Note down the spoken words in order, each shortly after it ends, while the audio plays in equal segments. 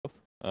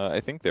I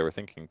think they were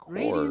thinking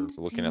core,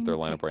 looking at their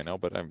lineup right now,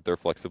 but they're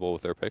flexible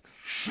with their picks.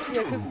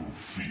 Yeah, because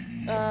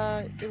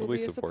it will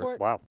be a support.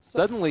 Wow.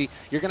 Suddenly,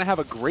 you're going to have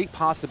a great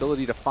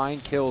possibility to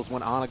find kills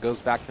when Ana goes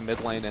back to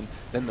mid lane and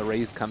then the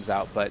Raze comes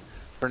out. But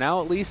for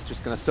now, at least,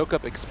 just going to soak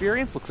up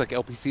experience. Looks like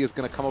LPC is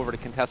going to come over to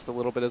contest a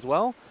little bit as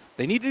well.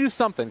 They need to do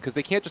something because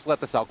they can't just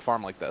let this Alk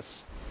farm like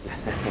this.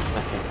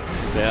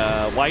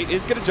 White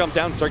is going to jump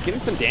down and start getting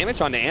some damage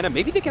onto Ana.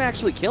 Maybe they can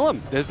actually kill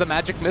him. There's the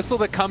magic missile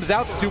that comes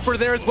out. Super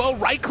there as well.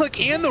 Right click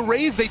and the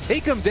Raze. They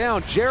take him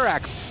down.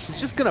 Jerax is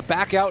just going to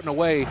back out and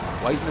away.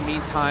 White in the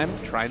meantime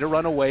trying to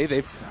run away.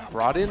 They've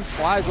brought in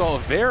Fly as well. A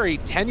very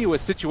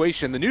tenuous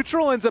situation. The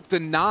neutral ends up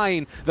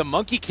denying the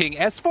Monkey King.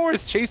 S4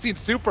 is chasing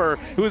Super,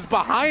 who is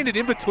behind and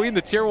in between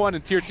the tier 1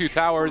 and tier 2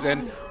 towers.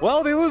 And,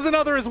 well, they lose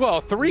another as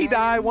well. 3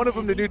 die, one of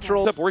them to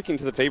neutral. Ends up working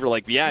to the favor.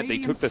 Like, yeah, they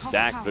took the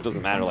stack, but it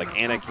doesn't matter. Like,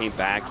 Ana came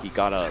back. He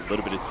got a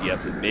little bit of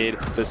CS in mid.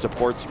 The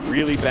supports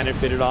really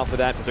benefited off of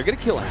that, but they're going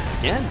to kill him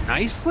again.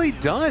 Nicely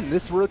done.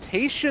 This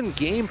rotation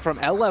game from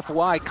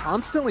LFY,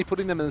 constantly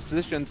putting them in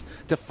positions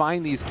to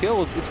find these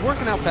kills. It's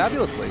working out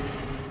fabulously.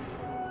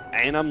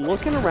 And I'm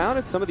looking around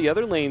at some of the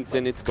other lanes,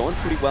 and it's going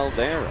pretty well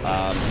there.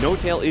 No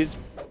Tail is...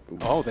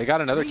 Oh, they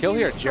got another kill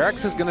here.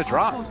 Jerax is going to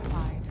drop.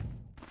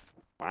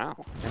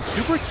 Wow. And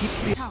Super keeps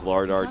the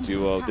Slardar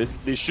duo. This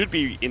should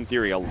be, in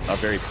theory, a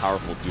very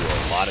powerful duo.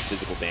 A lot of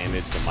physical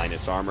damage, some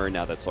minus armor,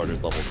 now that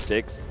Slardar's level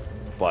 6.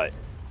 But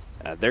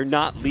they're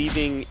not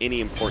leaving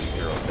any important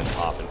heroes at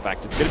top. In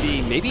fact, it's going to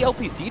be maybe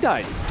LPC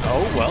dies.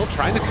 Oh, well,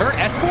 trying to turn.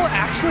 S4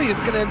 actually is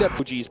going to end up...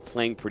 OG's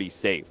playing pretty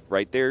safe,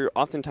 right? They're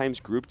oftentimes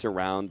grouped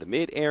around the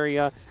mid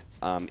area.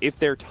 If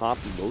they're top,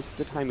 most of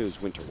the time it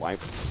was Winter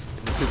Wyvern.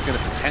 This is going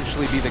to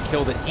potentially be the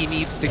kill that he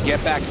needs to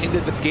get back into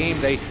this game.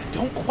 They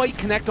don't quite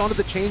connect onto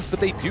the chains,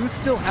 but they do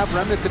still have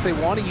remnants if they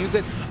want to use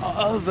it.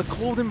 The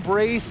cold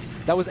embrace.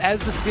 That was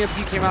as the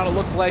Stampede came out, it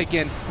looked like.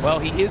 And, well,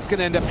 he is going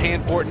to end up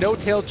paying for it. No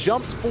Tail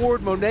jumps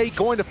forward. Monet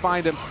going to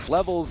find him.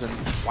 Levels, and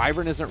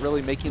Wyvern isn't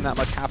really making that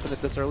much happen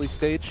at this early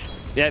stage.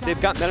 Yeah,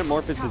 they've got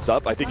Metamorphosis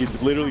up. I think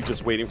he's literally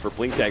just waiting for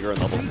Blink Dagger on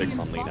level 6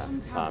 on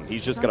Lina.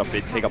 He's just going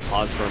to take a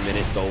pause for a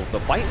minute, though. The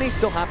fight may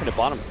still happen at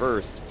bottom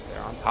first.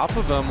 They're on top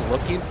of him,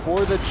 looking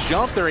for the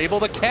jump. They're able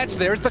to catch.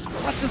 There's the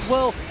clutch as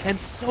well. And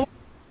so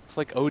it's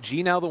like OG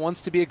now the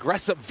ones to be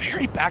aggressive.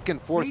 Very back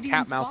and forth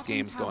cat-mouse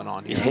games going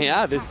on here.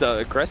 Yeah, this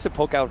aggressive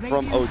poke out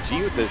from OG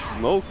with this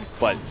smoke,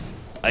 but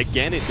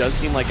again, it does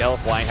seem like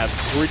LFY has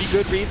pretty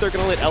good read. They're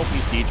going to let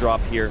LPC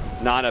drop here.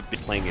 Not a big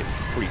playing it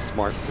pretty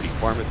smart, pretty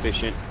farm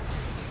efficient.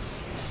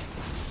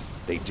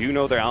 They do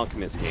know their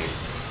Alchemist game.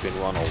 It's been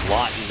run a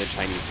lot in the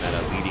Chinese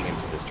meta leading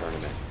into this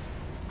tournament.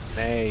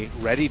 They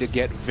ready to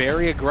get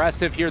very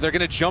aggressive here. They're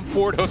going to jump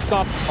forward, hook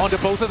stomp onto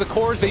both of the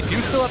cores. They do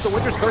still have the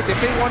Winter's Curse if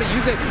they want to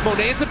use it.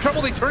 Monet in some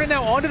trouble. They turn it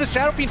now onto the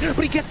Shadow Fiend,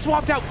 but he gets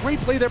swapped out. Great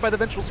play there by the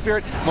Vengeful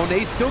Spirit.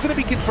 Monet's still going to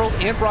be controlled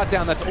and brought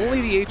down. That's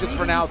only the Aegis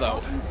for now,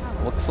 though.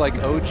 Looks like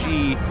OG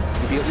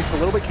to be at least a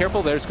little bit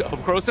careful. There's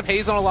Corrosive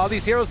Haze on a lot of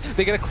these heroes.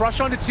 They get a crush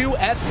onto 2.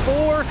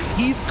 S4,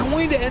 he's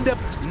going to end up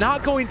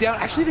not going down.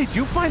 Actually, they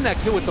do find that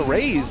kill with the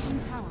Raze.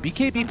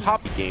 BKB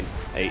pop game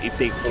if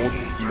they hold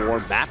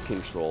more map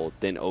control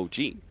than OG.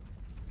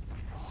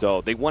 So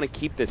they want to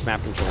keep this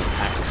map control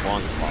intact as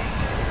long as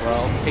possible.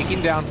 Well,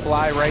 taking down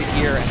Fly right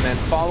here and then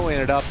following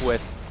it up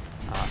with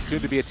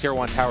soon to be a tier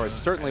 1 tower is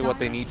certainly what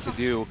they need to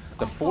do.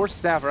 The Force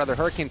Staff, or rather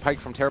Hurricane Pike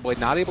from Terrorblade,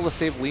 not able to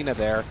save Lina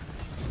there.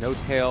 No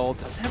Tail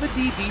does have a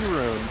DD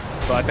rune,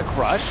 but the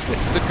crush,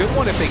 this is a good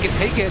one if they can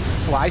take it.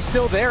 Fly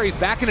still there, he's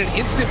back in an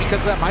instant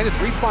because of that minus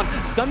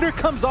respawn. Sunder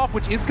comes off,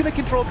 which is going to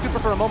control Super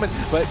for a moment,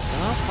 but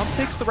Pump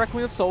takes the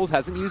Requiem of Souls,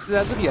 hasn't used it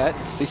as of yet.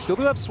 They still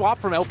do have swap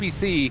from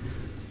LPC,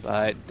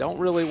 but don't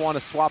really want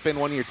to swap in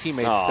one of your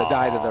teammates to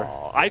die to their...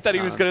 I thought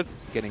he was going to...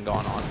 Getting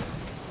gone on.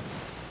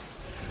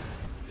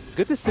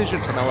 Good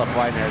decision from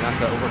LFY there, not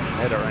to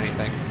overcommit or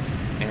anything.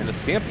 And the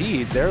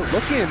Stampede, they're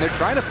looking, they're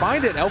trying to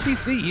find it.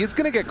 LPC, he is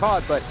going to get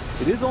caught, but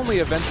it is only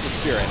a Vengeful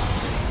Spirit.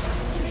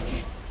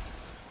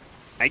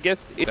 I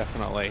guess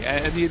definitely.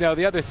 And you know,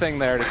 the other thing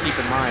there to keep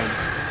in mind,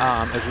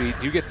 as we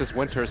do get this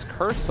Winter's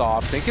Curse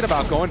off, thinking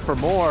about going for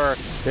more,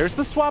 there's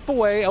the swap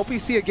away.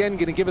 LPC again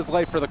going to give his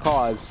life for the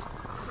cause.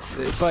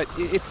 But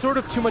it's sort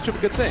of too much of a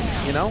good thing,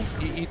 you know?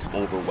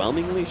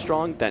 Overwhelmingly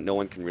strong that no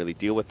one can really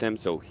deal with him,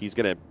 so he's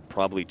going to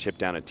probably chip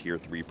down a tier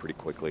 3 pretty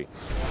quickly.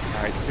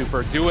 All right,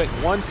 Super, do it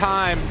one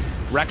time.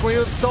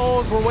 Requiem of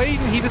Souls, we're waiting.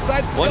 He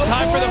decides to one go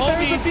time for the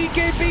homies. There's the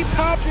BKB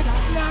pop.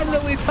 Not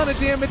really a ton of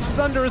damage.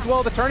 Sunder as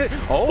well to turn it.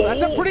 Oh,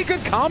 that's a pretty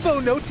good combo.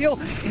 No Tail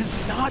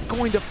is not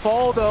going to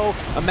fall, though.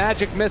 A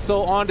magic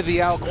missile onto the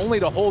Alk, only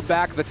to hold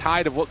back the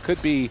tide of what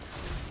could be.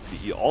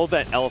 All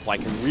that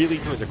LFY can really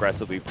do is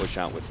aggressively push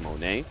out with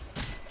Monet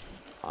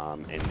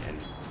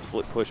and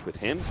split push with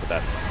him, but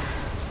that's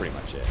pretty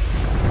much it.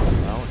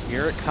 Well,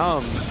 here it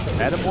comes.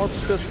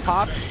 Metamorphosis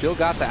pop. Still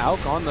got the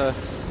Alk on the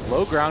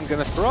low ground.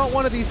 Going to throw out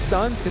one of these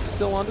stuns. Hits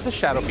still onto the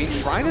Shadow Fiend.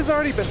 Shrine has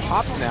already been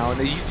popped now, and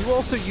they do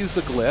also use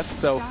the Glyph.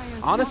 So,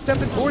 Ana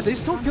stepping forward. They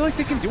just don't feel like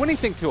they can do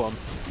anything to him.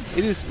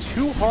 It is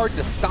too hard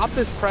to stop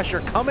this pressure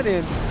coming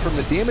in from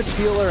the damage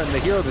dealer and the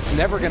hero that's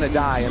never going to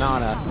die in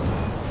Ana.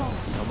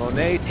 So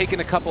Monet taking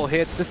a couple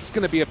hits. This is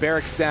going to be a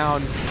barracks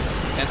down,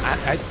 and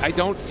I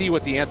don't see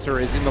what the answer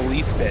is in the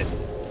least bit.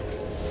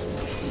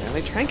 And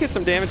they try and get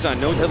some damage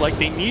on No Tail. Like,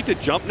 they need to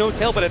jump No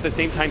Tail, but at the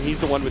same time, he's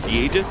the one with the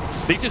Aegis.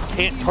 They just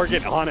can't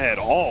target Ana at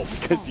all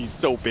because he's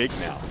so big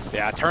now.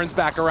 Yeah, turns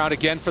back around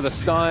again for the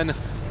stun,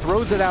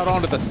 throws it out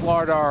onto the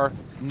Slardar.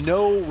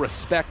 No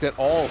respect at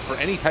all for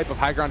any type of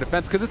high ground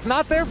defense because it's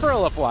not there for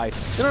LFY.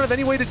 They don't have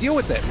any way to deal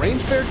with it. Range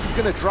barracks is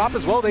going to drop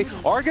as well. They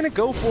are going to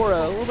go for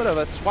a little bit of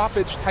a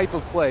swappage type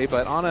of play,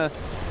 but Ana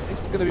is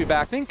going to be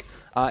back. I think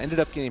ended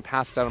up getting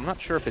passed out. I'm not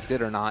sure if it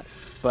did or not.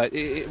 But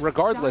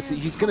regardless,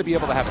 he's going to be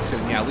able to have it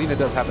soon. Yeah, Lina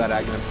does have that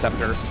Aghanim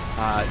Scepter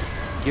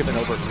given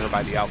over to her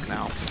by the Alk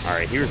now. All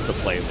right, here's the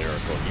play,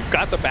 Lyrical. You've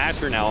got the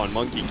Basher now on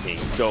Monkey King,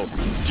 so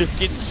just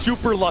get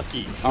super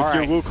lucky with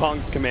your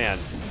Wukong's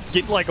command.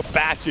 Get like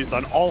batches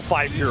on all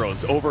 5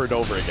 heroes over and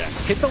over again.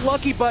 Hit the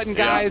lucky button,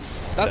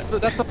 guys. Yeah.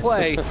 That's the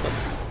play.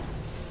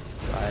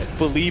 But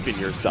believe in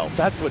yourself.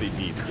 That's what he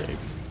needs, Gabe.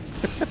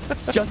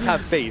 Just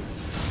have faith.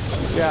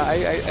 Yeah,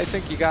 I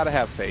think you gotta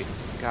have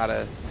faith.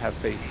 Gotta have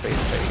faith.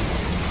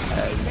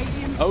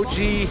 As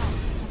OG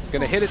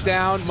gonna hit it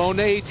down.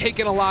 Monet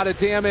taking a lot of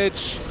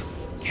damage.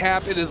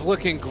 Cap, it is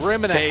looking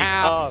grim and a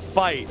half.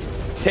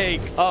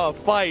 Take a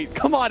fight.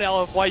 Come on,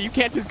 LFY. You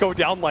can't just go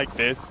down like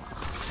this.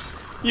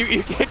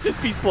 You can't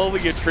just be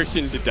slowly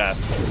attrition to death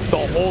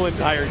the whole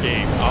entire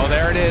game. Oh,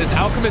 there it is.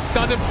 Alchemist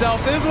stunned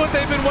himself. This is what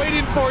they've been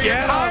waiting for. Your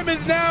time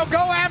is now. Go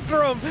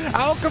after him.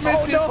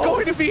 Alchemist is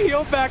going to be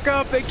healed back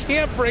up. They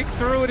can't break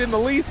through it in the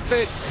least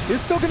bit.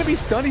 It's still going to be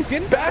stunned. He's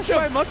getting bashed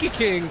by Monkey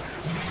King,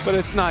 but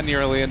it's not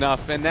nearly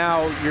enough. And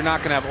now you're not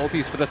going to have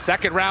ultis for the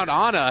second round.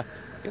 Ana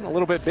getting a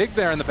little bit big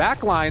there in the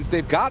back line.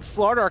 They've got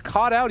Slardar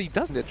caught out. He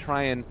doesn't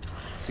try and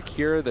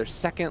secure their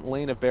second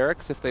lane of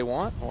barracks if they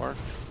want, or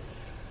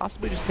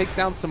possibly just take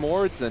down some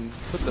wards and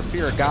put the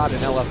fear of God in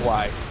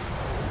LFY.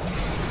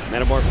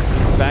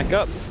 Metamorphosis is back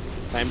up.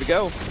 Time to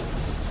go.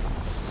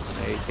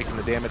 Hey, taking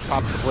the damage,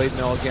 pops the Blade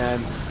Mill again.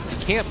 You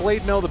can't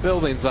Blade Mill the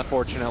buildings,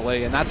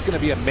 unfortunately, and that's going to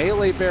be a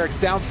melee barracks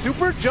down.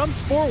 Super jumps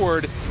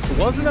forward.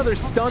 There was another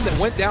stun that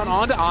went down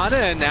onto Ana,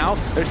 and now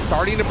they're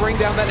starting to bring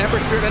down that Ember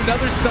Spirit.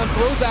 Another stun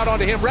throws out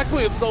onto him.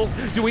 Requiem Souls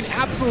doing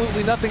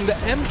absolutely nothing. The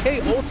MK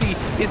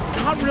ulti is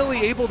not really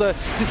able to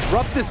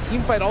disrupt this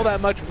team fight all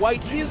that much.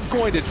 White is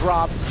going to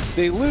drop.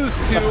 They lose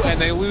 2, and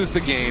they lose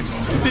the game.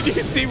 Did you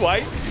see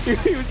White?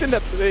 He was in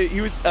that. He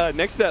was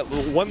next to that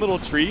one little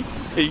tree.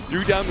 He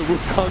threw down the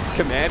Wukong's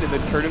command and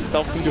then turned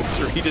himself into a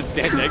tree to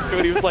stand next to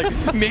it. He was like,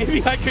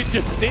 maybe I could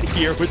just sit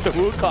here with the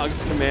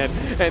Wukong's command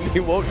and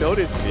they won't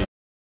notice me.